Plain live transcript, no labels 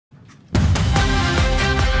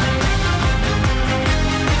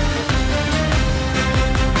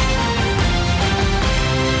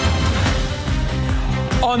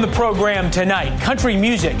program tonight, country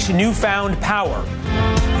music's newfound power.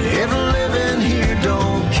 If living here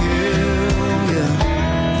don't kill you,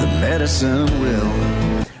 the medicine will.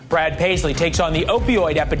 Brad Paisley takes on the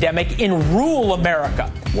opioid epidemic in rural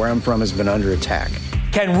America. Where I'm from has been under attack.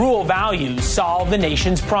 Can rural values solve the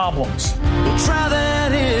nation's problems? We'll try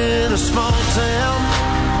that in a small town.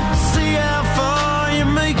 See how far you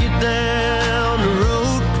make it down the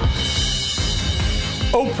road.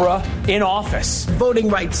 Oprah in office. Voting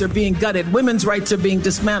rights are being gutted. Women's rights are being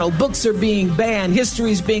dismantled. Books are being banned.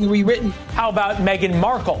 History is being rewritten. How about Meghan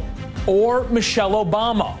Markle or Michelle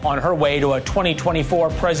Obama on her way to a 2024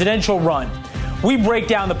 presidential run? We break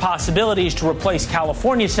down the possibilities to replace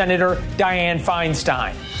California Senator Dianne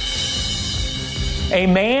Feinstein. A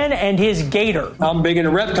man and his gator. I'm big into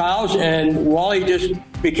reptiles, and Wally just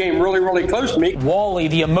became really, really close to me. Wally,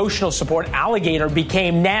 the emotional support alligator,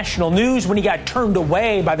 became national news when he got turned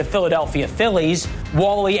away by the Philadelphia Phillies.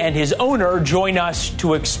 Wally and his owner join us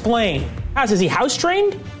to explain. Is he house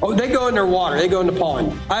trained? Oh, they go in their water. They go in the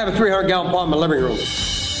pond. I have a 300-gallon pond in my living room.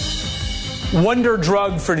 Wonder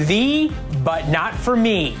drug for thee, but not for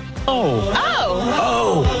me.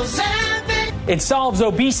 It solves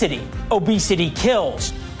obesity. Obesity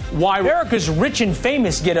kills. Why America's rich and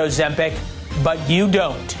famous get Ozempic, but you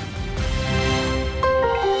don't.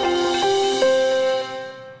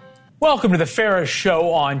 Welcome to the Ferris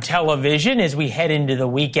Show on television as we head into the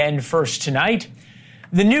weekend. First tonight,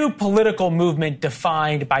 the new political movement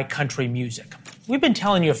defined by country music. We've been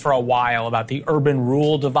telling you for a while about the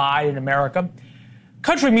urban-rural divide in America.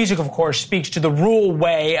 Country music, of course, speaks to the rural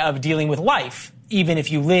way of dealing with life, even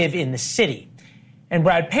if you live in the city. And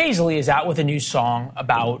Brad Paisley is out with a new song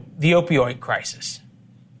about the opioid crisis.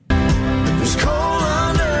 There's coal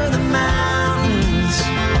under the mountains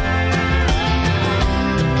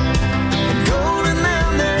and golden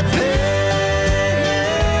down their pails.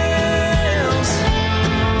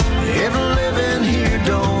 If living here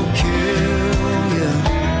don't kill you,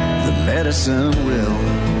 the medicine will.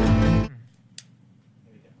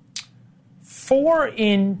 4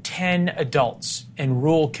 in 10 adults in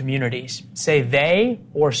rural communities say they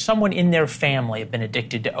or someone in their family have been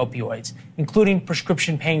addicted to opioids, including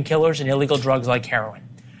prescription painkillers and illegal drugs like heroin.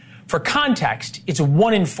 For context, it's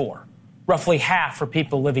 1 in 4, roughly half for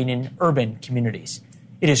people living in urban communities.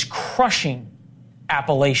 It is crushing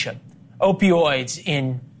Appalachia. Opioids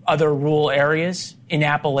in other rural areas in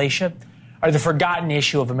Appalachia are the forgotten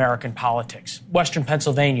issue of American politics. Western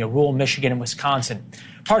Pennsylvania, rural Michigan and Wisconsin,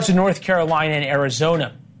 parts of North Carolina and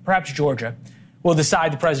Arizona, perhaps Georgia, will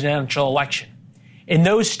decide the presidential election. In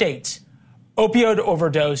those states, opioid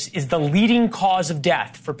overdose is the leading cause of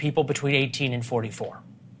death for people between 18 and 44.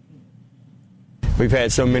 We've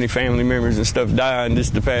had so many family members and stuff die in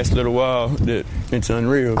just the past little while that it's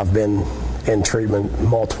unreal. I've been in treatment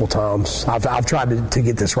multiple times. I've tried to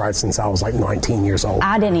get this right since I was like 19 years old.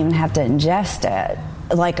 I didn't even have to ingest it.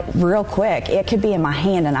 Like real quick, it could be in my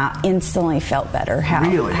hand and I instantly felt better.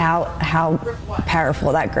 How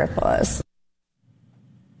powerful that grip was.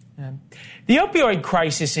 The opioid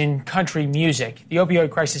crisis in country music, the opioid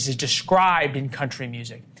crisis is described in country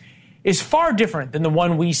music, is far different than the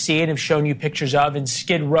one we see and have shown you pictures of in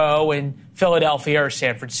Skid Row in Philadelphia or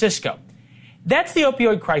San Francisco. That's the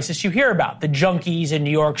opioid crisis you hear about, the junkies in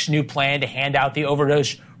New York's new plan to hand out the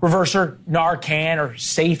overdose reverser Narcan or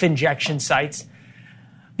safe injection sites.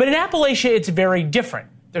 But in Appalachia, it's very different.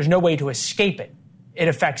 There's no way to escape it. It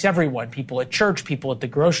affects everyone, people at church, people at the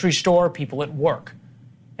grocery store, people at work.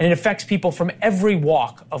 And it affects people from every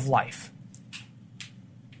walk of life.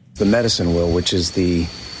 The medicine will, which is the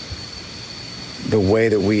way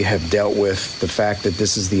that we have dealt with the fact that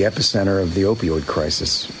this is the epicenter of the opioid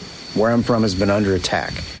crisis. Where I'm from has been under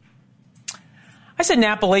attack. I said in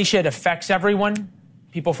Appalachia it affects everyone,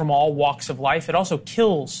 people from all walks of life. It also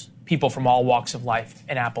kills people from all walks of life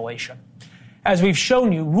in Appalachia. As we've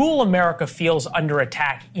shown you, rural America feels under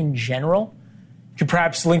attack in general. You could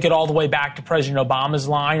perhaps link it all the way back to President Obama's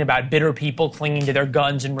line about bitter people clinging to their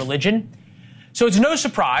guns and religion. So it's no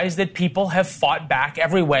surprise that people have fought back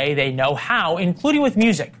every way they know how, including with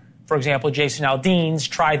music. For example, Jason Aldean's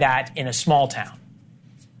Try That in a Small Town.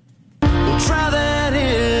 We'll try that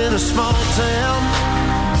in a small town.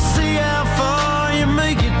 See how far you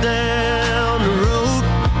make it down the road.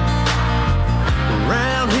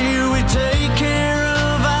 Around here we take care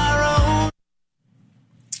of our own.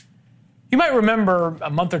 You might remember a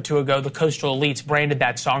month or two ago, the coastal elites branded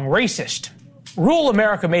that song racist. Rural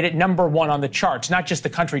America made it #1 on the charts, not just the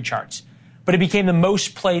country charts, but it became the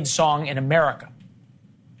most played song in America.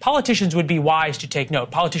 Politicians would be wise to take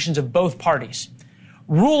note, politicians of both parties.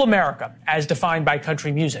 Rural America, as defined by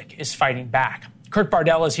country music, is fighting back. Kurt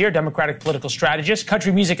Bardella is here, Democratic political strategist,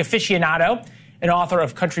 country music aficionado, and author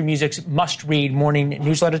of Country Music's must-read morning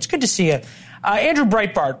newsletter. It's good to see you. Andrew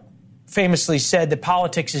Breitbart famously said that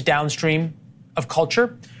politics is downstream of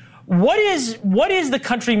culture. What is the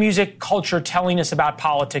country music culture telling us about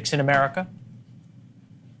politics in America?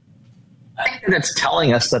 I think that it's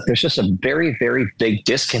telling us that there's just a very, very big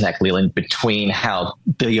disconnect, Leland, between how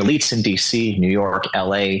the elites in D.C., New York,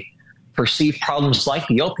 L.A., perceive problems like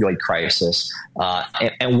the opioid crisis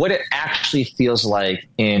and what it actually feels like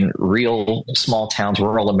in real small towns,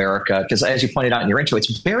 rural America. Because as you pointed out in your intro,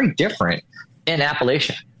 it's very different in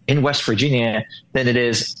Appalachia, in West Virginia, than it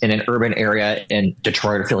is in an urban area in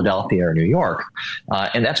Detroit or Philadelphia or New York.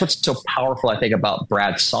 And that's what's so powerful, I think, about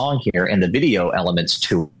Brad's song here and the video elements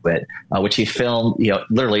to it, which he filmed,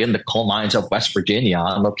 literally in the coal mines of West Virginia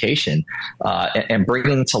on location, and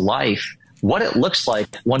bringing to life what it looks like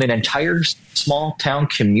when an entire small town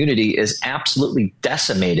community is absolutely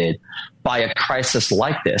decimated by a crisis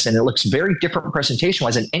like this. And it looks very different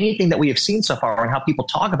presentation-wise than anything that we have seen so far and how people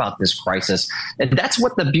talk about this crisis. And that's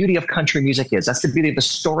what the beauty of country music is. That's the beauty of the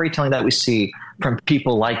storytelling that we see from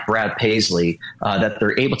people like Brad Paisley, that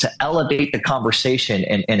they're able to elevate the conversation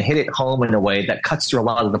and hit it home in a way that cuts through a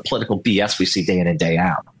lot of the political BS we see day in and day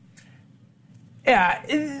out. Yeah,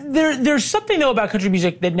 there's something, though, about country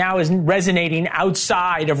music that now is resonating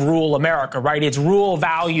outside of rural America, right? It's rural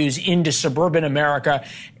values into suburban America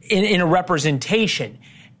in a representation.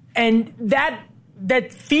 And that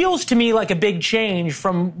feels to me like a big change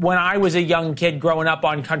from when I was a young kid growing up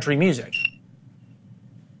on country music.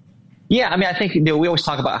 Yeah, I mean, I think we always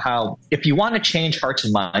talk about how if you want to change hearts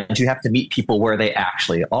and minds, you have to meet people where they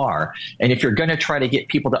actually are. And if you're going to try to get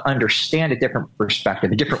people to understand a different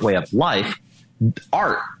perspective, a different way of life,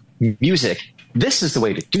 art, music, this is the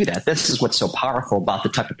way to do that. This is what's so powerful about the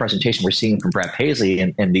type of presentation we're seeing from Brad Paisley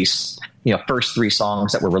in these first three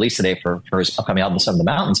songs that were released today for his upcoming album, Son of the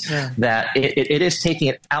Mountains, that it is taking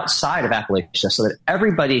it outside of Appalachia so that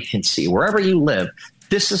everybody can see, wherever you live,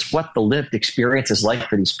 this is what the lived experience is like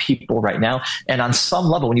for these people right now. And on some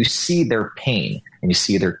level, when you see their pain and you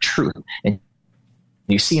see their truth and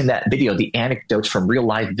you see in that video the anecdotes from real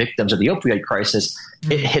life victims of the opioid crisis,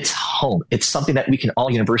 it hits home. It's something that we can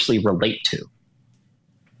all universally relate to.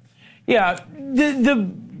 Yeah, the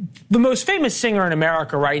most famous singer in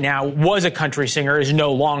America right now was a country singer, is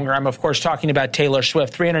no longer. I'm, of course, talking about Taylor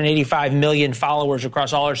Swift, 385 million followers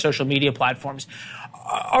across all our social media platforms.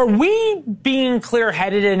 Are we being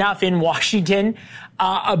clear-headed enough in Washington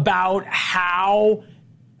about how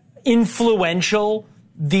influential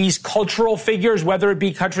these cultural figures, whether it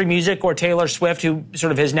be country music or Taylor Swift, who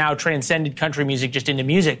sort of has now transcended country music just into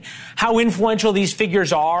music, how influential these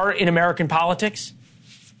figures are in American politics?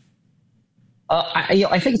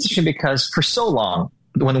 I think it's interesting because for so long,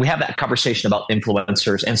 when we have that conversation about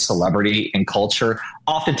influencers and celebrity and culture,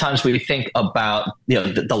 oftentimes we think about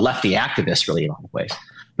the lefty activists really in a lot of ways.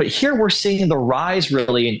 But here we're seeing the rise,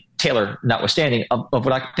 really, Taylor notwithstanding, of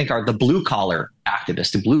what I think are the blue-collar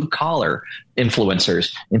activists, the blue-collar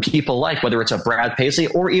influencers, and people like, whether it's a Brad Paisley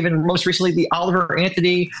or even most recently the Oliver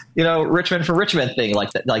Anthony, Richmond for Richmond thing,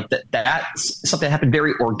 that's something that happened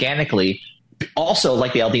very organically. Also,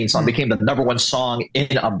 like the Aldean song, became the #1 song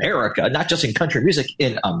in America, not just in country music,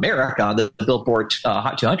 in America, on the Billboard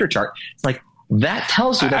Hot 200 chart. It's like, that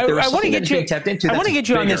tells you that there's something that's being tapped into. I want to get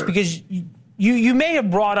you on this because you may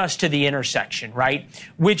have brought us to the intersection, right?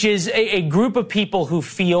 Which is a group of people who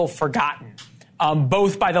feel forgotten,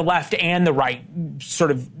 both by the left and the right.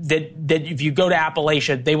 Sort of that if you go to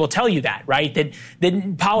Appalachia, they will tell you that, right?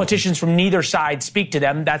 That politicians from neither side speak to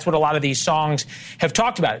them. That's what a lot of these songs have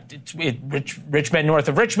talked about. Rich men north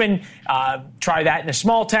of Richmond, try that in a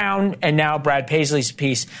small town, and now Brad Paisley's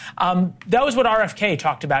piece. That was what RFK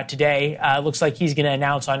talked about today. Looks like he's going to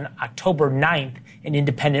announce on October 9th an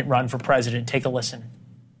independent run for president. Take a listen.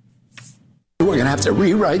 We're going to have to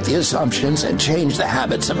rewrite the assumptions and change the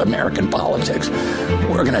habits of American politics.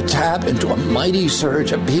 We're going to tap into a mighty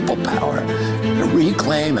surge of people power to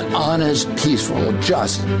reclaim an honest, peaceful,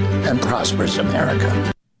 just, and prosperous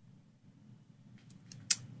America.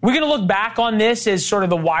 We're going to look back on this as sort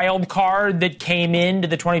of the wild card that came into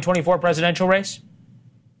the 2024 presidential race?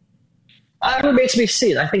 It remains to be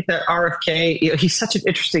seen. I think that RFK, he's such an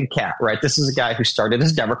interesting cat, right? This is a guy who started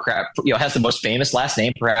as a Democrat, has the most famous last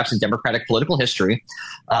name, perhaps in Democratic political history,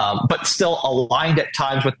 but still aligned at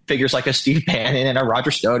times with figures like a Steve Bannon and a Roger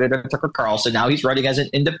Stone and a Tucker Carlson. Now he's running as an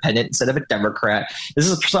independent instead of a Democrat. This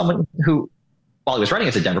is someone who, while he was running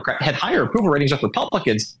as a Democrat, had higher approval ratings with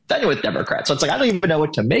Republicans than with Democrats. So it's like, I don't even know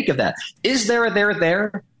what to make of that. Is there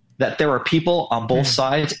that there are people on both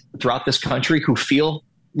sides throughout this country who feel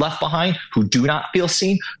left behind, who do not feel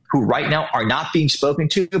seen, who right now are not being spoken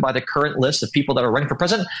to by the current list of people that are running for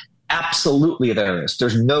president? Absolutely there is.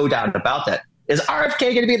 There's no doubt about that. Is RFK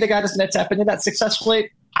going to be the guy that's going to tap into that successfully?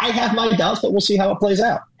 I have my doubts, but we'll see how it plays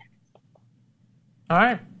out. All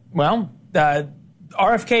right. Well,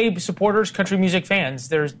 RFK supporters, country music fans,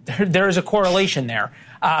 there is a correlation there.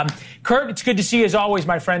 Kurt, it's good to see you as always,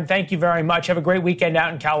 my friend. Thank you very much. Have a great weekend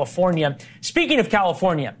out in California. Speaking of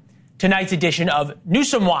California, tonight's edition of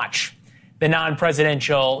Newsom Watch. The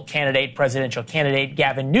non-presidential candidate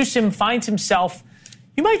Gavin Newsom finds himself,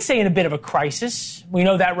 you might say, in a bit of a crisis. We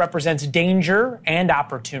know that represents danger and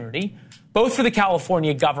opportunity, both for the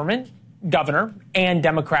California governor, and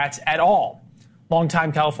Democrats at all.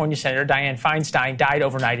 Longtime California Senator Dianne Feinstein died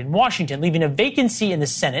overnight in Washington, leaving a vacancy in the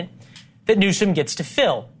Senate that Newsom gets to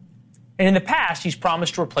fill. And in the past, he's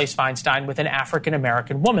promised to replace Feinstein with an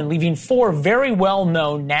African-American woman, leaving 4 very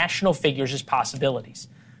well-known national figures as possibilities: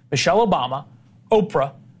 Michelle Obama,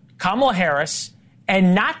 Oprah, Kamala Harris,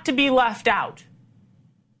 and not to be left out,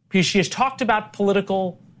 because she has talked about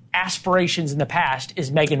political aspirations in the past,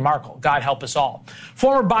 is Meghan Markle. God help us all.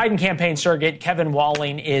 Former Biden campaign surrogate Kevin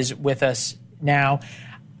Walling is with us now.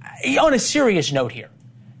 On a serious note here,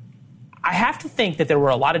 I have to think that there were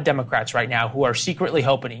a lot of Democrats right now who are secretly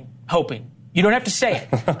hoping, you don't have to say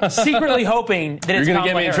it, secretly hoping that it's Kamala Harris. You're going to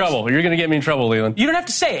get me in trouble. You're going to get me in trouble, Leland. You don't have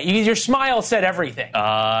to say it. Your smile said everything.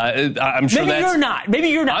 I'm sure Maybe you're not. Maybe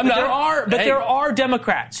you're not. I'm not. There are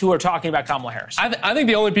Democrats who are talking about Kamala Harris. I think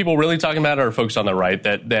the only people really talking about it are folks on the right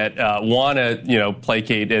that want to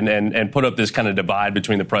placate and put up this kind of divide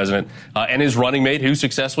between the president and his running mate who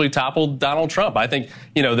successfully toppled Donald Trump. I think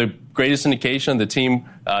the greatest indication of the team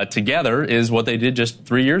together is what they did just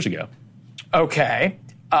 3 years ago. Okay.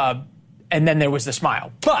 And then there was the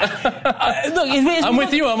smile. But look, I'm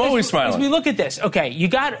with you. I'm always smiling. As we look at this, okay, you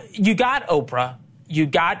got Oprah, you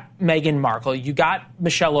got Meghan Markle, you got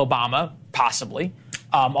Michelle Obama, possibly,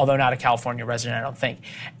 although not a California resident, I don't think.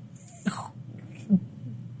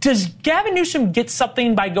 Does Gavin Newsom get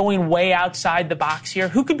something by going way outside the box here?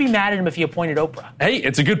 Who could be mad at him if he appointed Oprah? Hey,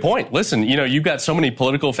 it's a good point. Listen, you've got so many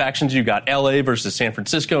political factions. You've got L.A. versus San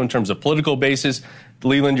Francisco in terms of political basis.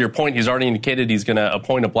 Leland, your point, he's already indicated he's going to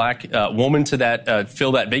appoint a black woman to that,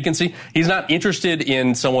 fill that vacancy. He's not interested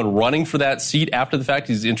in someone running for that seat after the fact.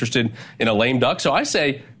 He's interested in a lame duck. So I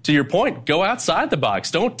say, to your point, go outside the box.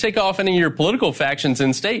 Don't take off any of your political factions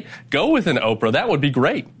in state. Go with an Oprah. That would be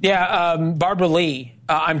great. Yeah, Barbara Lee.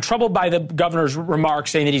 I'm troubled by the governor's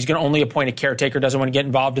remarks saying that he's going to only appoint a caretaker, doesn't want to get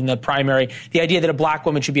involved in the primary. The idea that a black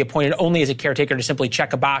woman should be appointed only as a caretaker to simply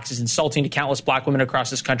check a box is insulting to countless black women across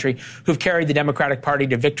this country who've carried the Democratic Party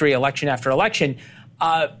to victory election after election.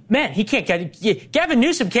 Man, Gavin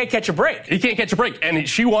Newsom can't catch a break. He can't catch a break. And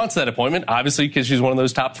she wants that appointment, obviously, because she's one of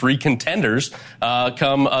those top 3 contenders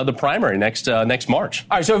come the primary next March.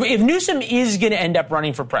 All right, so if Newsom is going to end up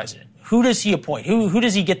running for president, who does he appoint? Who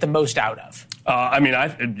does he get the most out of?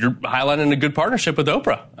 You're highlighting a good partnership with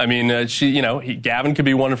Oprah. I mean, Gavin could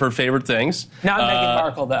be one of her favorite things. Not Meghan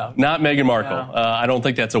Markle, though. Not Meghan Markle. No. I don't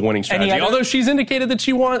think that's a winning strategy. Although she's indicated that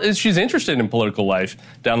she's interested in political life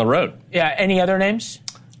down the road. Yeah. Any other names?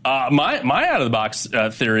 My out of the box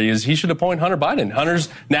theory is he should appoint Hunter Biden. Hunter's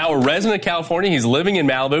now a resident of California. He's living in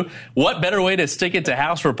Malibu. What better way to stick it to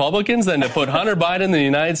House Republicans than to put Hunter Biden in the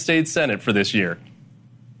United States Senate for this year?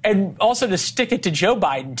 And also to stick it to Joe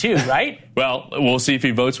Biden, too, right? Well, we'll see if he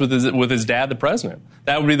votes with his dad, the president.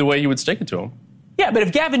 That would be the way he would stick it to him. Yeah, but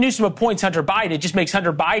if Gavin Newsom appoints Hunter Biden, it just makes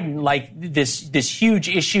Hunter Biden like this huge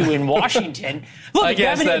issue in Washington. Look, I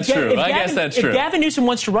guess that's true. If Gavin Newsom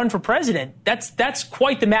wants to run for president, that's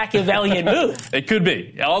quite the Machiavellian move. It could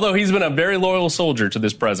be. Although he's been a very loyal soldier to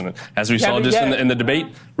this president, as we saw just in the debate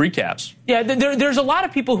recaps. Yeah, there's a lot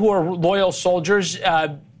of people who are loyal soldiers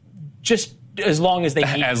just as long as they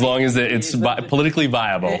keep. As long as it's politically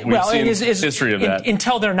viable. We've seen history of that.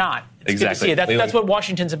 Until they're not. It's exactly. Good to see you. That's what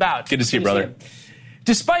Washington's about. Good to see you, brother.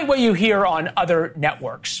 Despite what you hear on other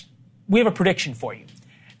networks, we have a prediction for you.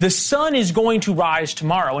 The sun is going to rise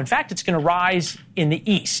tomorrow. In fact, it's going to rise in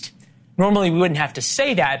the east. Normally, we wouldn't have to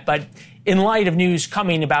say that, but in light of news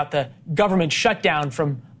coming about the government shutdown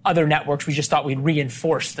from other networks, we just thought we'd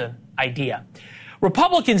reinforce the idea.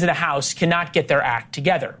 Republicans in the House cannot get their act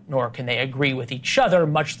together, nor can they agree with each other,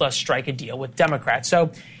 much less strike a deal with Democrats.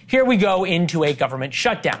 So here we go into a government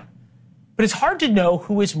shutdown. But it's hard to know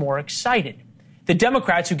who is more excited. The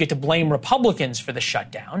Democrats who get to blame Republicans for the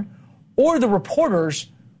shutdown, or the reporters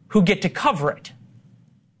who get to cover it.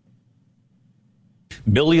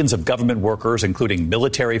 Millions of government workers, including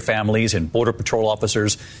military families and Border Patrol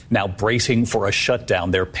officers, now bracing for a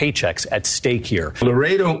shutdown. Their paychecks at stake here.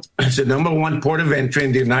 Laredo is the #1 port of entry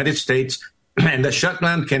in the United States, and the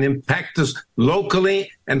shutdown can impact us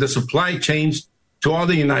locally and the supply chains to all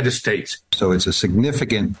the United States. So it's a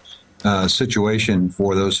significant situation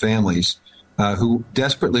for those families who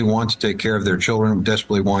desperately want to take care of their children,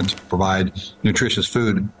 desperately want to provide nutritious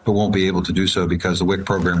food, but won't be able to do so because the WIC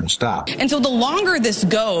program will stop. And so the longer this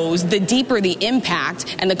goes, the deeper the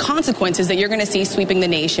impact and the consequences that you're going to see sweeping the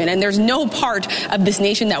nation. And there's no part of this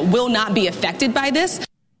nation that will not be affected by this.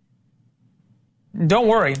 Don't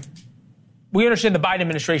worry. We understand the Biden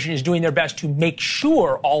administration is doing their best to make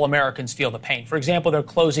sure all Americans feel the pain. For example, they're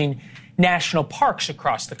closing national parks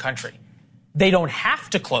across the country. They don't have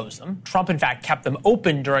to close them. Trump, in fact, kept them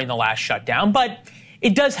open during the last shutdown, but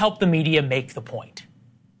it does help the media make the point.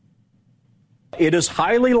 It is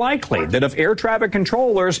highly likely that if air traffic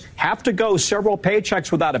controllers have to go several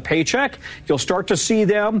paychecks without a paycheck, you'll start to see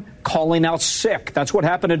them calling out sick. That's what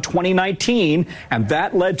happened in 2019, and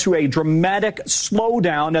that led to a dramatic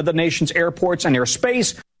slowdown of the nation's airports and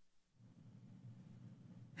airspace.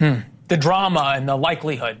 The drama and the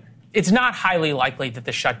likelihood. It's not highly likely that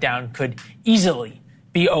the shutdown could easily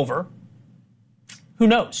be over. Who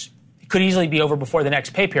knows? It could easily be over before the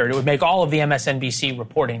next pay period. It would make all of the MSNBC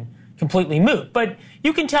reporting completely moot. But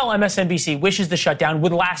you can tell MSNBC wishes the shutdown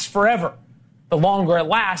would last forever. The longer it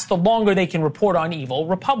lasts, the longer they can report on evil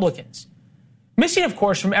Republicans. Missing, of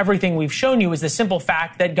course, from everything we've shown you is the simple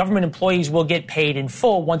fact that government employees will get paid in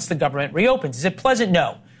full once the government reopens. Is it pleasant?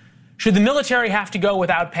 No. Should the military have to go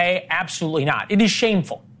without pay? Absolutely not. It is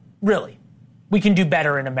shameful. Really. We can do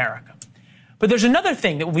better in America. But there's another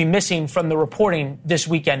thing that will be missing from the reporting this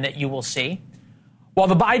weekend that you will see. While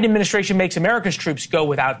the Biden administration makes America's troops go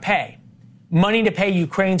without pay, money to pay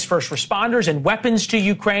Ukraine's first responders and weapons to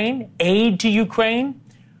Ukraine, aid to Ukraine,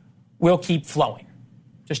 will keep flowing.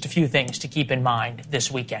 Just a few things to keep in mind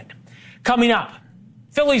this weekend. Coming up,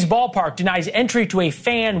 Phillies ballpark denies entry to a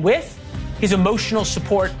fan with his emotional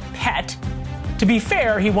support pet. To be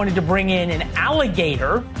fair, he wanted to bring in an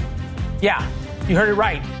alligator. Yeah, you heard it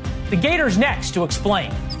right. The Gator's next to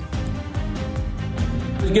explain.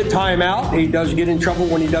 He get time out. He does get in trouble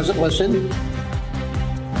when he doesn't listen.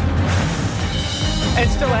 And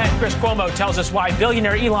still ahead, Chris Cuomo tells us why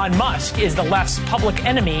billionaire Elon Musk is the left's public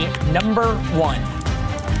enemy #1.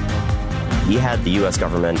 He had the U.S.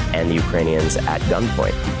 government and the Ukrainians at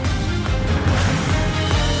gunpoint.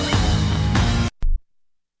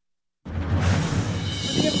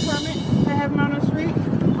 Do you have a permit to have him on the street?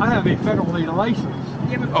 I have a federally license.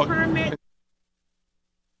 You have a permit?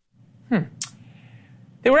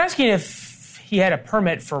 They were asking if he had a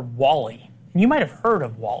permit for Wally. And you might have heard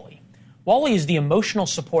of Wally. Wally is the emotional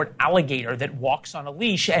support alligator that walks on a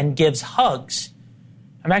leash and gives hugs.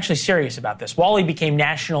 I'm actually serious about this. Wally became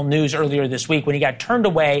national news earlier this week when he got turned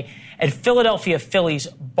away at Philadelphia Phillies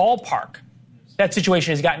ballpark. That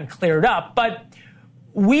situation has gotten cleared up, but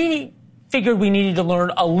we figured we needed to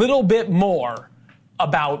learn a little bit more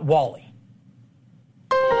about Wally.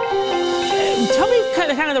 Tell me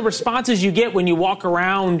kind of the responses you get when you walk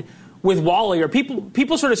around with Wally. Are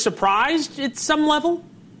people sort of surprised at some level?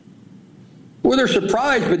 Well, they're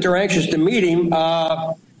surprised, but they're anxious to meet him.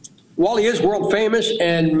 Wally is world famous,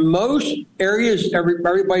 and most areas,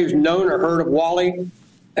 everybody's known or heard of Wally,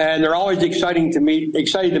 and they're always excited to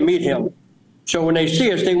meet him. So when they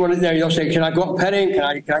see us, they'll say, "Can I go up and pet him? Can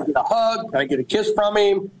I get a hug? Can I get a kiss from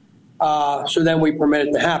him?" So then we permit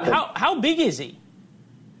it to happen. How big is he?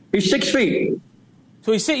 He's 6 feet.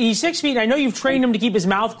 So he's 6 feet. I know you've trained him to keep his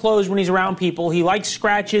mouth closed when he's around people. He likes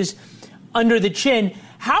scratches under the chin.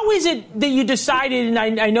 How is it that you decided,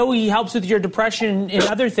 and I know he helps with your depression and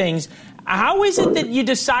other things, how is it that you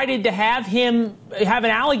decided to have an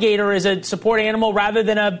alligator as a support animal rather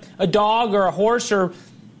than a dog or a horse or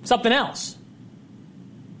something else?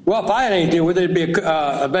 Well, if I had anything with it, it'd be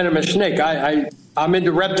a venomous snake. I'm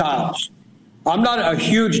into reptiles. I'm not a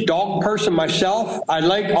huge dog person myself. I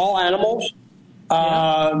like all animals,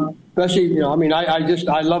 especially,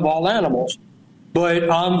 I love all animals.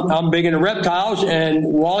 But I'm big into reptiles, and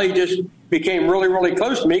Wally just became really, really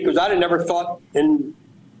close to me because I never thought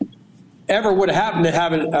ever would have happened to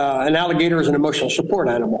have an alligator as an emotional support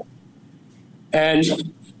animal. And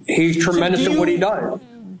he's tremendous at what he does.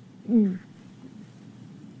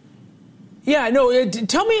 Yeah, no.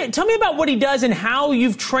 Tell me about what he does and how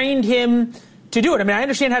you've trained him to do it. I mean, I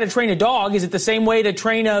understand how to train a dog. Is it the same way to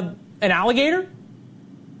train an alligator?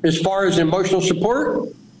 As far as emotional support?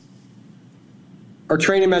 Or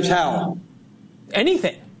train him as how?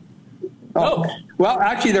 Anything. Oh. Well,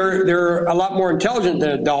 actually, they're a lot more intelligent than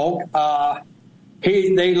a dog.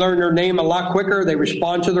 They learn their name a lot quicker. They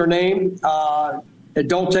respond to their name. It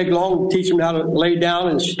don't take long to teach them how to lay down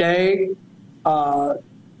and stay. But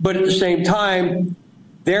at the same time,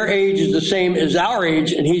 their age is the same as our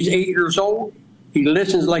age, and he's 8 years old. He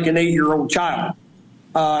listens like an 8-year-old child.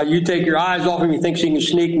 You take your eyes off him, he thinks he can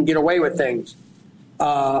sneak and get away with things.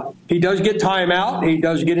 He does get time out. He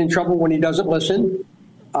does get in trouble when he doesn't listen.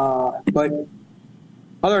 But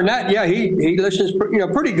other than that, yeah, he listens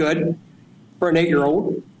pretty good for an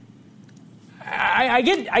 8-year-old. I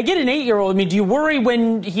get an 8-year-old. I mean, do you worry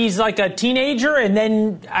when he's like a teenager? And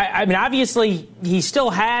then, I mean, obviously he still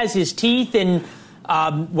has his teeth and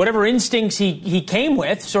whatever instincts he came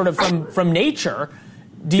with, sort of from nature.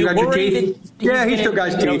 Do you worry that? Yeah, he still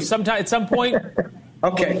got his teeth. Sometime at some point.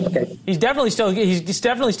 Okay. He definitely still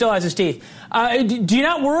has his teeth. Do you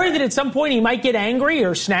not worry that at some point he might get angry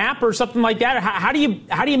or snap or something like that? Or how do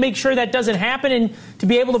you make sure that doesn't happen, and to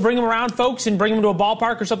be able to bring him around folks and bring him to a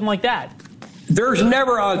ballpark or something like that? There's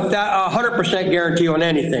never a 100% guarantee on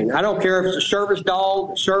anything. I don't care if it's a service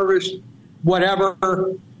dog, service, whatever,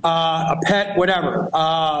 a pet, whatever.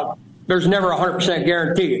 There's never a 100%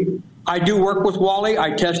 guarantee. I do work with Wally.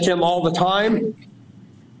 I test him all the time.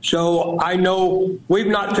 So I know we've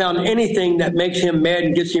not found anything that makes him mad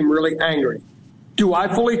and gets him really angry. Do I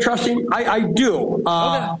fully trust him? I do.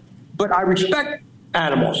 But I respect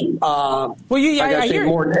animals. I hear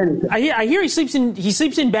more than anything. I hear he sleeps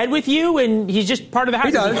in bed with you, and he's just part of the house.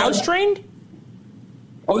 He does. Is he house trained?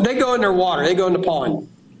 Oh, they go in their water. They go in the pond.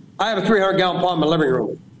 I have a 300-gallon pond in my living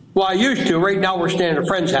room. Well, I used to. Right now we're staying at a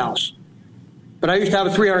friend's house. But I used to have a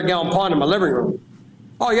 300-gallon pond in my living room.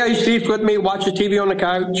 Oh, yeah, he sleeps with me, watches TV on the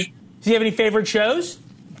couch. Does he have any favorite shows?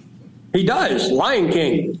 He does. Lion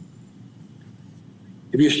King.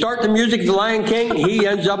 If you start the music of The Lion King, he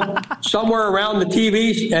ends up somewhere around the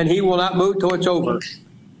TV, and he will not move till it's over.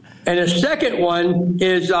 And the second one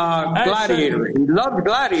is Gladiator. He loved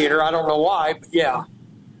Gladiator. I don't know why, but yeah.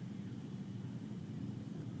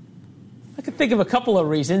 I could think of a couple of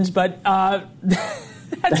reasons, but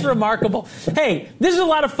that's remarkable. Hey, this is a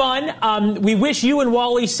lot of fun. We wish you and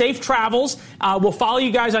Wally safe travels. We'll follow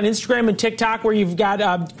you guys on Instagram and TikTok, where you've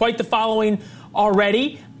got quite the following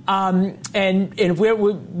already. And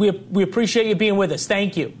we appreciate you being with us.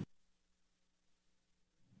 Thank you.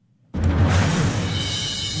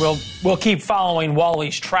 We'll keep following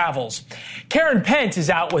Wally's travels. Karen Pence is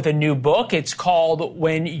out with a new book. It's called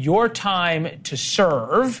When Your Time to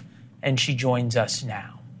Serve, and she joins us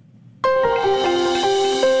now.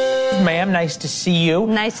 Ma'am, nice to see you.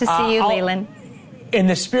 Nice to see you, Leland. In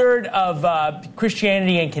the spirit of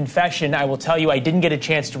Christianity and confession, I will tell you I didn't get a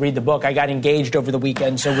chance to read the book. I got engaged over the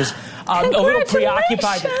weekend, so was a little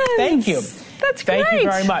preoccupied. Thank you. That's great. Thank you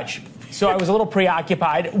very much. So I was a little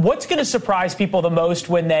preoccupied. What's going to surprise people the most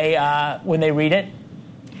when they read it?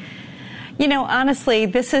 You know, honestly,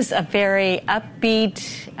 this is a very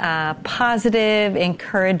upbeat, positive,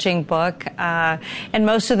 encouraging book. And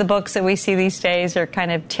most of the books that we see these days are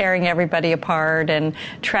kind of tearing everybody apart and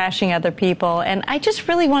trashing other people. And I just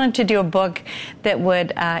really wanted to do a book that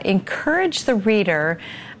would encourage the reader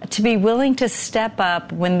to be willing to step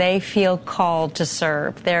up when they feel called to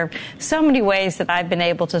serve. There are so many ways that I've been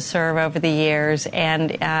able to serve over the years,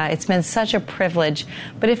 and it's been such a privilege.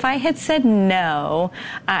 But if I had said no,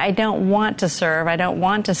 I don't want to serve, I don't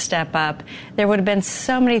want to step up, there would have been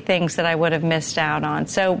so many things that I would have missed out on.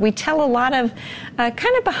 So we tell a lot of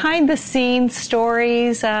kind of behind-the-scenes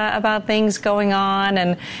stories about things going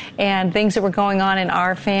on and things that were going on in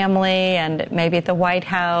our family and maybe at the White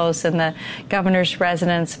House and the governor's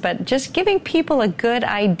residence. But just giving people a good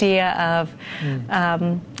idea of,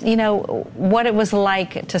 what it was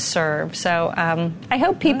like to serve. So I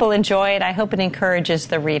hope people enjoy it. I hope it encourages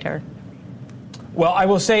the reader. Well, I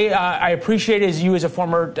will say I appreciate you as a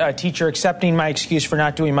former teacher accepting my excuse for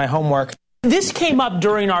not doing my homework. This came up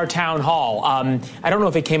during our town hall. I don't know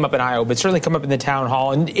if it came up in Iowa, but it certainly came up in the town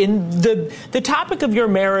hall. And in the topic of your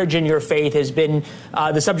marriage and your faith has been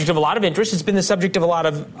the subject of a lot of interest. It's been the subject of a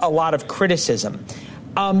lot of criticism.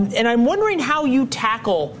 And I'm wondering how you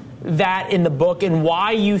tackle that in the book and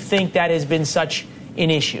why you think that has been such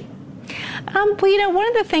an issue. Well, one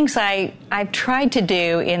of the things I've tried to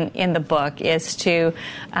do in the book is to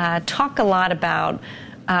talk a lot about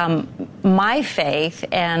my faith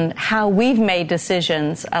and how we've made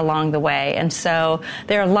decisions along the way. And so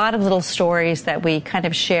there are a lot of little stories that we kind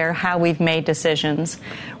of share how we've made decisions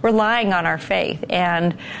relying on our faith.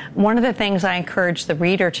 And one of the things I encourage the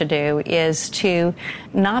reader to do is to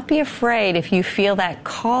not be afraid if you feel that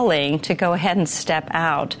calling to go ahead and step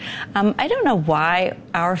out. I don't know why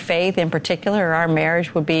our faith in particular, or our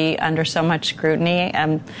marriage, would be under so much scrutiny,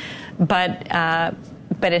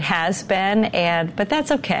 but it has been, but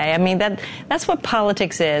that's okay. I mean, that's what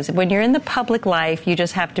politics is. When you're in the public life, you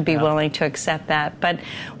just have to be willing to accept that. But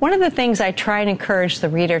one of the things I try and encourage the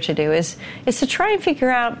reader to do is to try and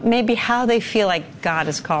figure out maybe how they feel like God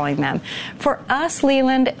is calling them. For us,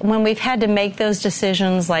 Leland, when we've had to make those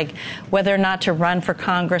decisions, like whether or not to run for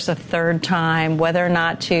Congress a third time, whether or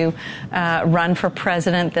not to run for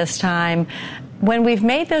president this time, when we've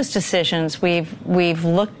made those decisions, we've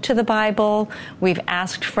looked to the Bible, we've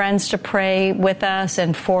asked friends to pray with us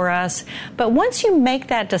and for us. But once you make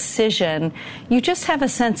that decision, you just have a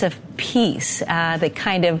sense of peace that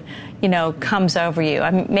kind of, comes over you. I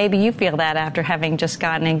mean, maybe you feel that after having just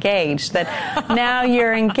gotten engaged, that now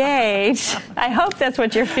you're engaged. I hope that's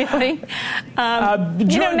what you're feeling.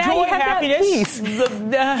 Joy, you have happiness.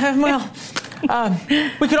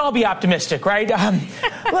 We could all be optimistic, right?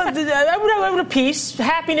 I would peace,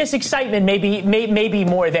 happiness, excitement, maybe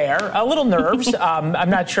more there. A little nerves. I'm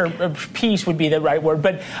not sure peace would be the right word,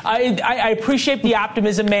 but I appreciate the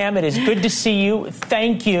optimism, ma'am. It is good to see you.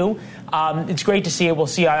 Thank you. It's great to see you. We'll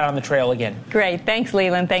see you out on the trail again. Great. Thanks,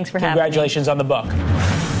 Leland. Thanks for having me. Congratulations on the book.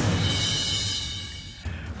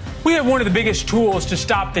 We have one of the biggest tools to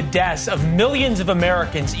stop the deaths of millions of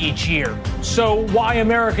Americans each year. So why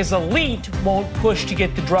America's elite won't push to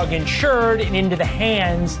get the drug insured and into the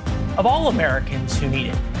hands of all Americans who need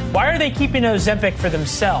it. Why are they keeping Ozempic for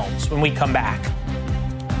themselves when we come back?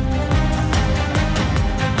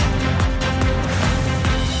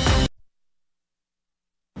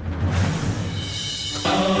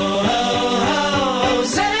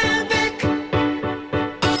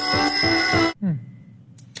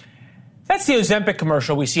 That's the Ozempic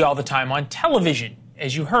commercial we see all the time on television.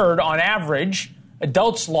 As you heard, on average,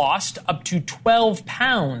 adults lost up to 12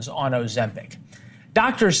 pounds on Ozempic.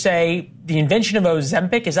 Doctors say the invention of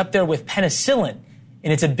Ozempic is up there with penicillin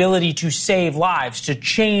in its ability to save lives, to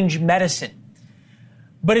change medicine.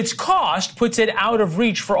 But its cost puts it out of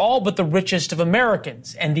reach for all but the richest of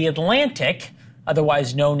Americans. And The Atlantic,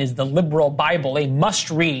 otherwise known as the liberal Bible, a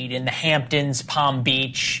must-read in the Hamptons, Palm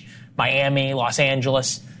Beach, Miami, Los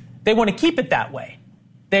Angeles, they want to keep it that way.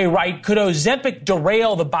 They write, could Ozempic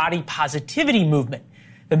derail the body positivity movement?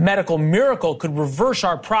 The medical miracle could reverse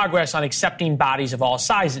our progress on accepting bodies of all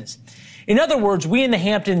sizes. In other words, we in the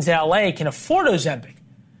Hamptons in LA can afford Ozempic,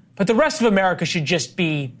 but the rest of America should just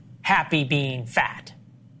be happy being fat.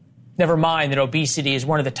 Never mind that obesity is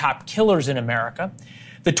one of the top killers in America.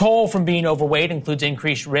 The toll from being overweight includes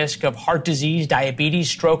increased risk of heart disease,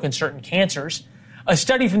 diabetes, stroke, and certain cancers. A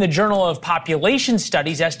study from the Journal of Population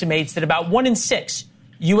Studies estimates that about 1 in 6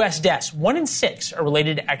 U.S. deaths, 1 in 6, are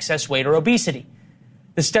related to excess weight or obesity.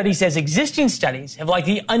 The study says existing studies have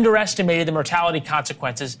likely underestimated the mortality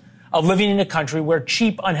consequences of living in a country where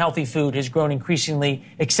cheap, unhealthy food has grown increasingly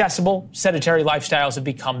accessible. Sedentary lifestyles have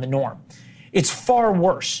become the norm. It's far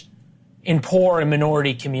worse in poor and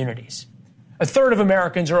minority communities. A third of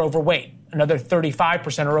Americans are overweight. Another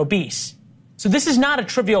 35% are obese. So this is not a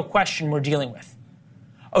trivial question we're dealing with.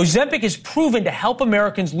 Ozempic is proven to help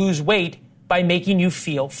Americans lose weight by making you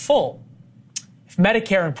feel full. If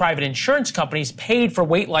Medicare and private insurance companies paid for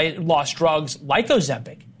weight loss drugs like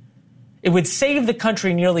Ozempic, it would save the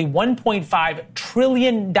country nearly $1.5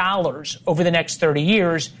 trillion over the next 30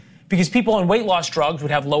 years because people on weight loss drugs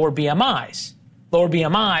would have lower BMIs. Lower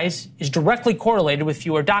BMIs is directly correlated with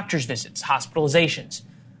fewer doctor's visits, hospitalizations,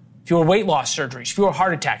 fewer weight loss surgeries, fewer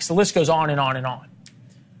heart attacks. The list goes on and on and on.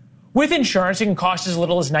 With insurance, it can cost as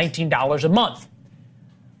little as $19 a month.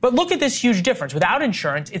 But look at this huge difference. Without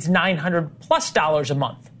insurance, it's $900+ a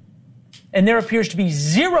month. And there appears to be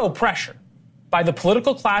zero pressure by the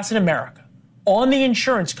political class in America on the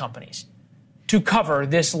insurance companies to cover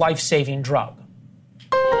this life-saving drug.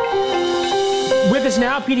 With us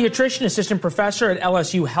now, pediatrician, assistant professor at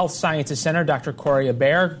LSU Health Sciences Center, Dr. Corey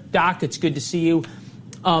Hebert. Doc, it's good to see you,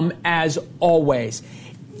 as always.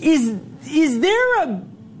 Is there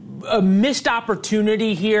a missed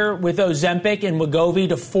opportunity here with Ozempic and Wegovy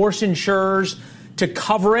to force insurers to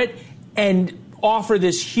cover it and offer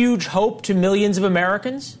this huge hope to millions of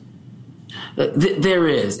Americans? There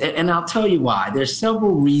is, and I'll tell you why. There's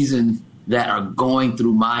several reasons that are going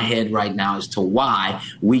through my head right now as to why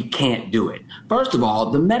we can't do it. First of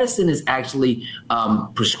all, the medicine is actually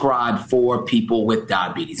prescribed for people with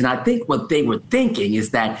diabetes. And I think what they were thinking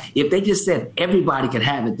is that if they just said everybody could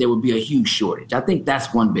have it, there would be a huge shortage. I think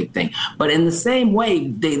that's one big thing. But in the same way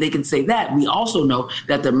they can say that, we also know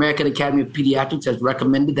that the American Academy of Pediatrics has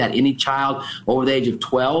recommended that any child over the age of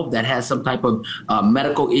 12 that has some type of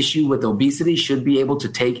medical issue with obesity should be able to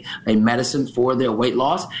take a medicine for their weight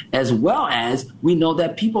loss, as well as we know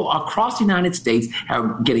that people across the United States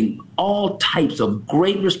are getting all types of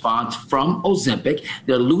great response from Ozempic.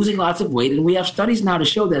 They're losing lots of weight, and we have studies now to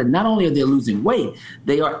show that not only are they losing weight,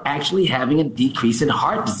 they are actually having a decrease in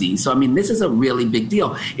heart disease. So, I mean, this is a really big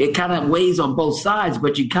deal. It kind of weighs on both sides,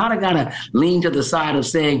 but you kind of got to lean to the side of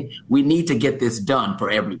saying we need to get this done for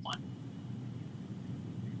everyone.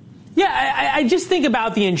 Yeah, I just think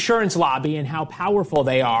about the insurance lobby and how powerful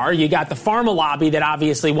they are. You got the pharma lobby that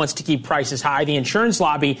obviously wants to keep prices high. The insurance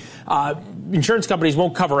lobby, insurance companies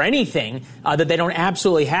won't cover anything that they don't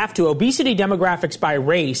absolutely have to. Obesity demographics by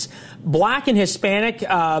race. Black and Hispanic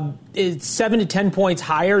is 7 to 10 points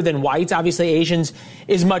higher than whites. Obviously, Asians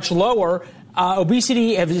is much lower.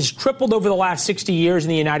 Obesity has tripled over the last 60 years in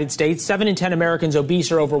the United States. 7 in 10 Americans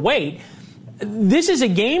obese or overweight. This is a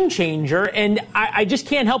game changer, and I just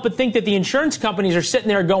can't help but think that the insurance companies are sitting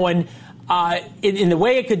there going, in the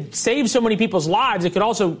way it could save so many people's lives, it could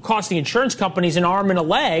also cost the insurance companies an arm and a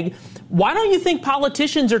leg. Why don't you think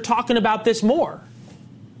politicians are talking about this more?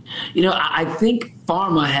 You know, I think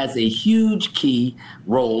pharma has a huge key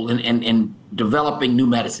role in developing new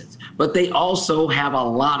medicines, but they also have a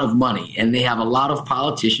lot of money, and they have a lot of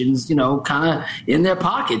politicians, you know, kind of in their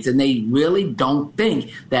pockets, and they really don't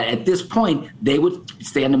think that at this point they would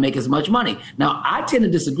stand to make as much money. Now, I tend to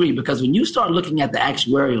disagree, because when you start looking at the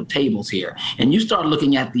actuarial tables here, and you start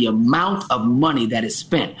looking at the amount of money that is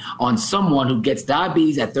spent on someone who gets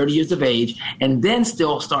diabetes at 30 years of age and then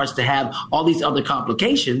still starts to have all these other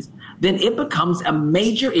complications, then it becomes a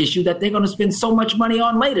major issue that they're going to spend so much money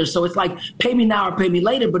on later. So it's like, pay me now or pay me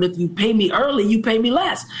later, but if you pay me early, you pay me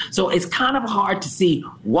less. So it's kind of hard to see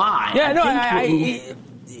why. Yeah,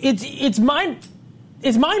 it's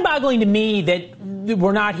mind-boggling to me that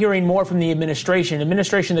we're not hearing more from the administration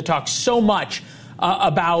that talks so much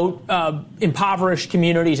about impoverished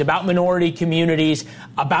communities, about minority communities,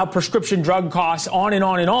 about prescription drug costs, on and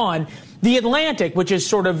on and on. The Atlantic, which is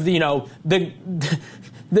sort of, you know,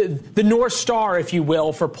 the North Star, if you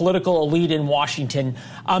will, for political elite in Washington.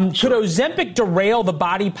 Could Ozempic derail the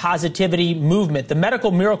body positivity movement? The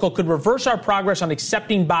medical miracle could reverse our progress on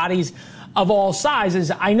accepting bodies of all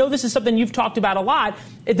sizes. I know this is something you've talked about a lot.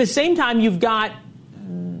 At the same time, you've got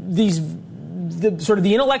the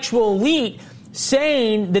intellectual elite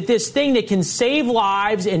saying that this thing that can save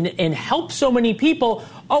lives and help so many people,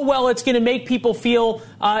 oh, well, it's going to make people feel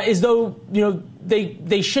as though, you know,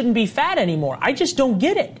 they shouldn't be fat anymore. I just don't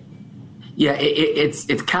get it. Yeah, it's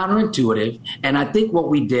counterintuitive. And I think what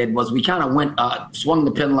we did was we kind of swung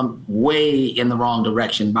the pendulum way in the wrong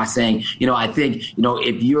direction by saying, you know, I think, you know,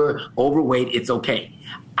 if you're overweight, it's okay.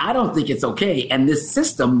 I don't think it's okay. And this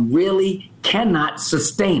system really cannot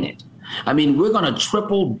sustain it. I mean, we're going to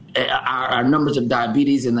triple our numbers of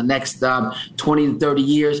diabetes in the next 20 to 30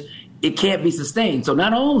 years. It can't be sustained. So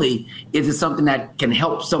not only is it something that can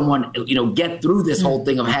help someone, you know, get through this whole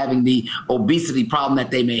thing of having the obesity problem that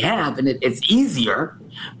they may have, and it's easier,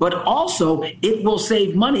 but also it will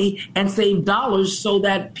save money and save dollars so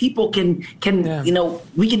that people can you know,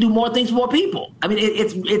 we can do more things for more people. I mean,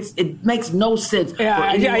 it makes no sense.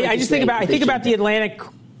 I think about the Atlantic.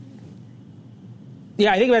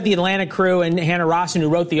 Yeah, I think about the Atlantic crew and Hannah Rossen, who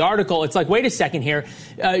wrote the article. It's like, wait a second here.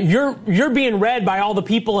 You're being read by all the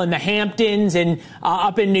people in the Hamptons and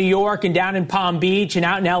up in New York and down in Palm Beach and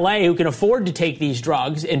out in L.A. who can afford to take these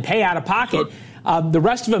drugs and pay out of pocket. Sure. The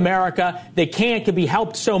rest of America, they could be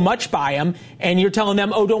helped so much by them. And you're telling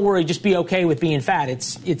them, oh, don't worry, just be okay with being fat.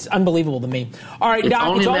 It's unbelievable to me. All right,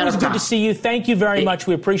 Doc, it's always good to see you. Thank you very much.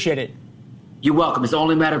 We appreciate it. You're welcome. It's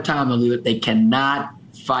only a matter of time, though. They cannot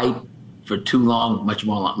fight for too long, much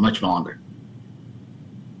longer.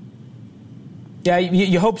 Yeah,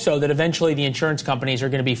 you hope so, that eventually the insurance companies are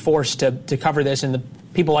going to be forced to cover this, and the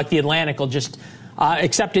people like the Atlantic will just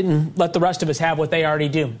accept it and let the rest of us have what they already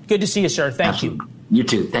do. Good to see you, sir. Thank you. You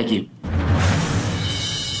too. Thank you.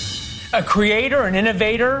 A creator, an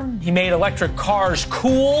innovator, he made electric cars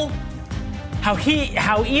cool. How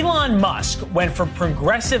Elon Musk went from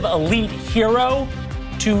progressive elite hero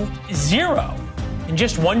to zero in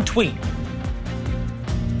just one tweet.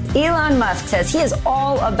 Elon Musk says he is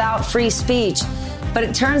all about free speech, but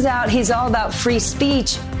it turns out he's all about free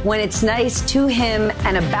speech when it's nice to him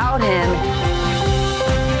and about him.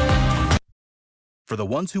 For the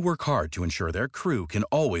ones who work hard to ensure their crew can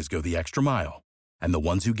always go the extra mile, and the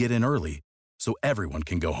ones who get in early so everyone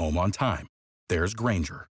can go home on time, there's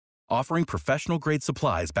Grainger, offering professional-grade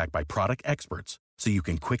supplies backed by product experts so you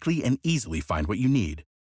can quickly and easily find what you need.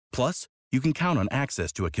 Plus, you can count on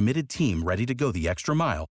access to a committed team ready to go the extra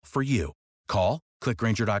mile for you. Call, click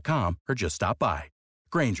Grainger.com, or just stop by.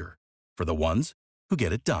 Grainger, for the ones who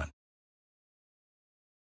get it done.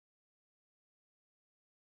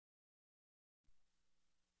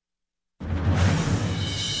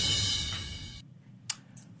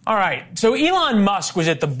 All right, so Elon Musk was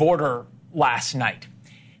at the border last night.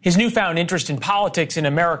 His newfound interest in politics and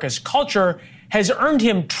America's culture has earned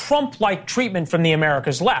him Trump-like treatment from the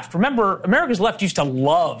America's left. Remember, America's left used to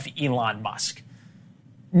love Elon Musk.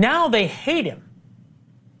 Now they hate him.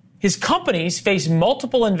 His companies face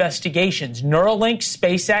multiple investigations: Neuralink,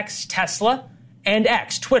 SpaceX, Tesla, and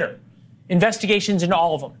X, Twitter. Investigations into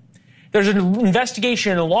all of them. There's an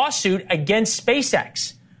investigation and a lawsuit against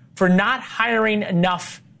SpaceX for not hiring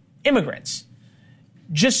enough immigrants.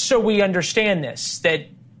 Just so we understand this, that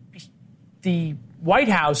the White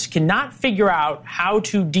House cannot figure out how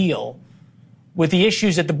to deal with the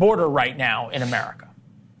issues at the border right now in America.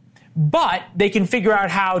 But they can figure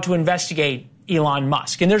out how to investigate Elon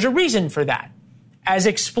Musk. And there's a reason for that, as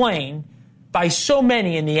explained by so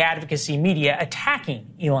many in the advocacy media attacking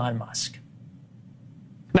Elon Musk.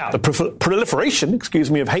 Now, the proliferation,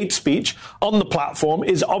 of hate speech on the platform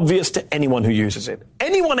is obvious to anyone who uses it.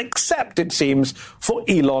 Anyone except, it seems, for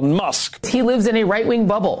Elon Musk. He lives in a right-wing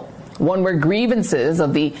bubble, one where grievances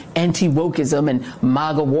of the anti-wokeism and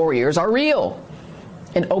MAGA warriors are real,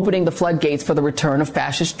 and opening the floodgates for the return of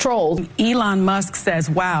fascist trolls. Elon Musk says,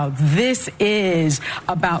 wow, this is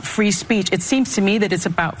about free speech. It seems to me that it's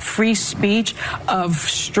about free speech of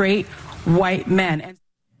straight white men.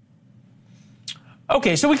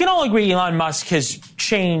 Okay, so we can all agree Elon Musk has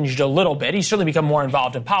changed a little bit. He's certainly become more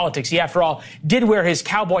involved in politics. He, after all, did wear his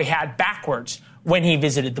cowboy hat backwards when he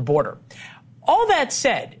visited the border. All that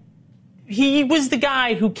said, he was the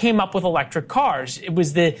guy who came up with electric cars. It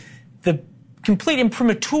was the complete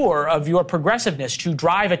imprimatur of your progressiveness to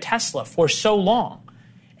drive a Tesla for so long.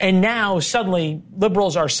 And now suddenly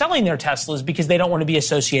liberals are selling their Teslas because they don't want to be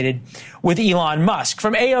associated with Elon Musk.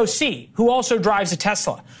 From AOC, who also drives a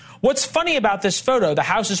Tesla. What's funny about this photo, the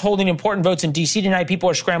House is holding important votes in D.C. tonight. People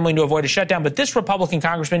are scrambling to avoid a shutdown. But this Republican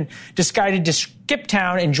congressman decided to skip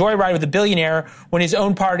town and joyride with a billionaire when his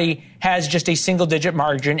own party has just a single-digit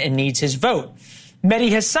margin and needs his vote.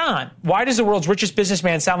 Mehdi Hassan, why does the world's richest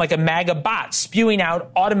businessman sound like a MAGA bot spewing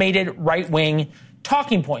out automated right-wing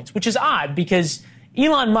talking points? Which is odd because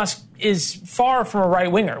Elon Musk is far from a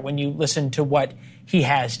right-winger when you listen to what he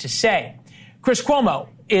has to say. Chris Cuomo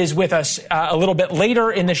is with us a little bit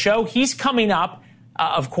later in the show. He's coming up,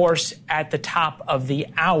 of course, at the top of the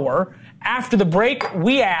hour. After the break,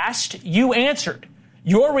 we asked, you answered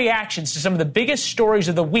your reactions to some of the biggest stories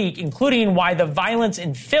of the week, including why the violence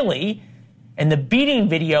in Philly and the beating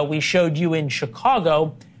video we showed you in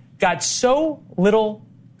Chicago got so little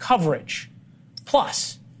coverage.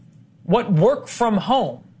 Plus, what work from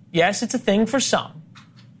home, yes, it's a thing for some,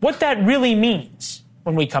 what that really means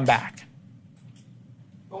when we come back.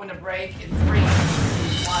 Going to break in 3, 2,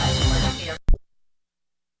 1.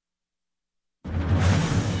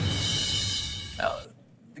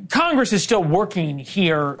 Congress is still working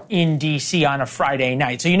here in D.C. on a Friday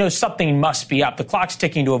night, so you know something must be up. The clock's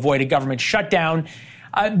ticking to avoid a government shutdown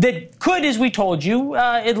that could, as we told you,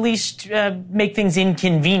 at least make things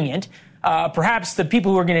inconvenient. Perhaps the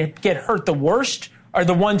people who are going to get hurt the worst are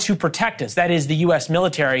the ones who protect us. That is the U.S.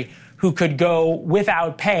 military, who could go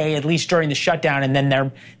without pay, at least during the shutdown, and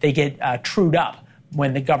then they get trued up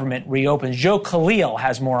when the government reopens. Joe Khalil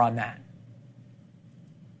has more on that.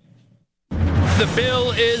 The bill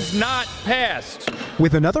is not passed.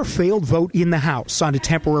 With another failed vote in the House on a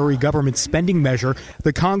temporary government spending measure,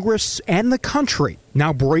 the Congress and the country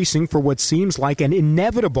now bracing for what seems like an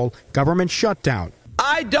inevitable government shutdown.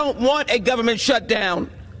 I don't want a government shutdown.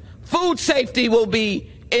 Food safety will be,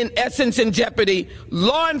 in essence, in jeopardy.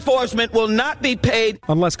 Law enforcement will not be paid.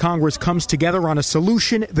 Unless Congress comes together on a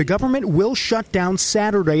solution, the government will shut down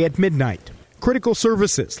Saturday at midnight. Critical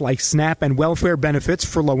services like SNAP and welfare benefits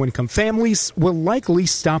for low-income families will likely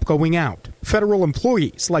stop going out. Federal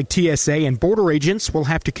employees like TSA and border agents will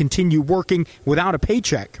have to continue working without a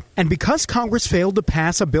paycheck. And because Congress failed to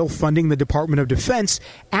pass a bill funding the Department of Defense,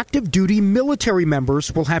 active-duty military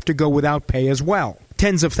members will have to go without pay as well.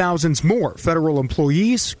 Tens of thousands more federal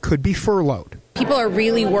employees could be furloughed. People are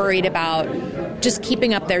really worried about just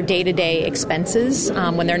keeping up their day-to-day expenses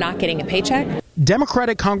when they're not getting a paycheck.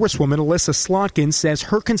 Democratic Congresswoman Alyssa Slotkin says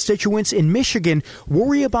her constituents in Michigan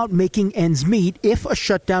worry about making ends meet if a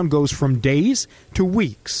shutdown goes from days to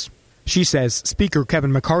weeks. She says Speaker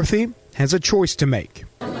Kevin McCarthy has a choice to make.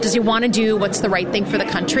 Does he want to do what's the right thing for the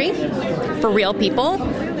country, for real people,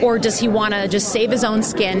 or does he want to just save his own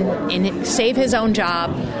skin and save his own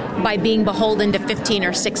job by being beholden to 15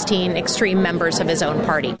 or 16 extreme members of his own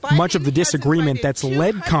party? Much of the disagreement that's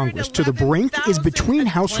led Congress to the brink is between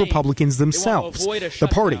House Republicans themselves, the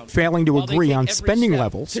party failing to agree on spending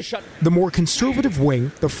levels, the more conservative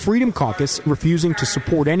wing, the Freedom Caucus, refusing to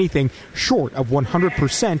support anything short of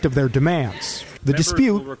 100% of their demands. The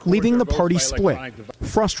dispute leaving the party split,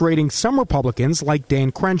 frustrating some Republicans like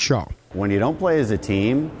Dan Crenshaw. When you don't play as a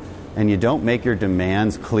team and you don't make your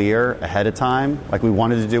demands clear ahead of time, like we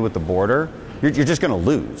wanted to do with the border, you're just going to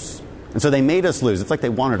lose. And so they made us lose. It's like they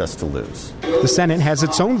wanted us to lose. The Senate has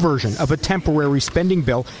its own version of a temporary spending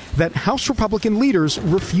bill that House Republican leaders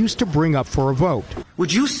refuse to bring up for a vote.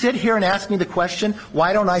 Would you sit here and ask me the question,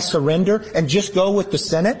 why don't I surrender and just go with the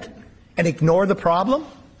Senate and ignore the problem?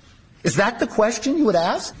 Is that the question you would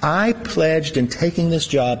ask? I pledged in taking this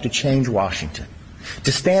job to change Washington,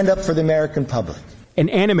 to stand up for the American public. An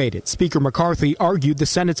animated Speaker McCarthy argued the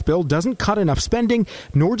Senate's bill doesn't cut enough spending,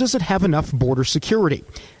 nor does it have enough border security.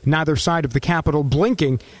 Neither side of the Capitol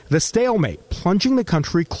blinking, the stalemate plunging the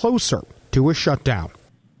country closer to a shutdown.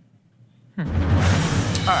 All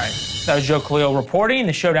right. That was Joe Khalil reporting.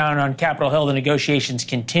 The showdown on Capitol Hill, the negotiations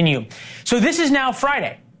continue. So this is now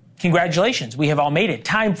Friday. Congratulations. We have all made it.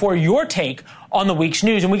 Time for your take on the week's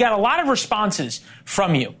news. And we got a lot of responses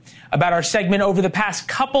from you about our segment over the past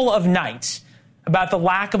couple of nights about the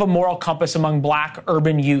lack of a moral compass among black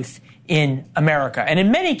urban youth in America. And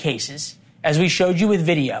in many cases, as we showed you with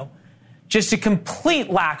video, just a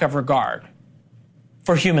complete lack of regard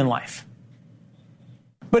for human life.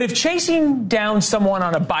 But if chasing down someone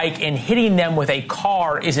on a bike and hitting them with a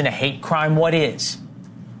car isn't a hate crime, what is?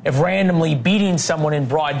 If randomly beating someone in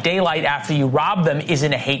broad daylight after you rob them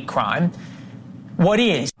isn't a hate crime, what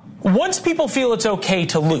is? Once people feel it's okay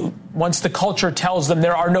to loot, once the culture tells them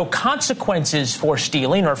there are no consequences for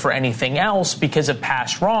stealing or for anything else because of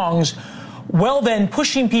past wrongs, well then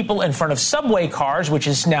pushing people in front of subway cars, which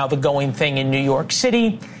is now the going thing in New York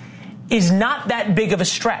City, is not that big of a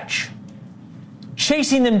stretch.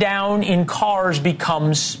 Chasing them down in cars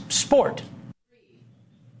becomes sport.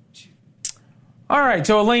 All right,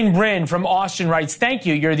 so Elaine Bryn from Austin writes, thank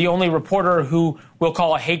you. You're the only reporter who will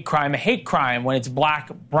call a hate crime when it's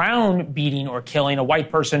black, brown beating or killing a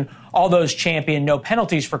white person. All those champion no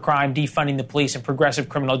penalties for crime, defunding the police, and progressive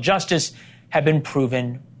criminal justice have been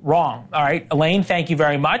proven wrong. All right, Elaine, thank you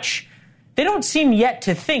very much. They don't seem yet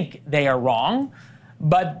to think they are wrong,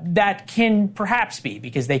 but that can perhaps be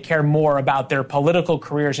because they care more about their political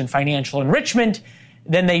careers and financial enrichment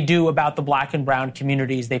than they do about the black and brown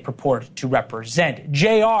communities they purport to represent.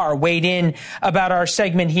 JR weighed in about our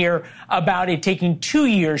segment here about it taking 2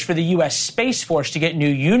 years for the U.S. Space Force to get new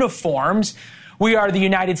uniforms. We are the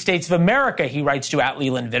United States of America, he writes to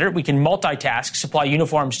 @Leland Vittert. We can multitask, supply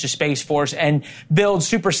uniforms to Space Force, and build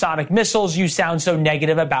supersonic missiles. You sound so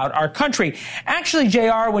negative about our country. Actually,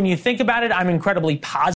 JR, when you think about it, I'm incredibly positive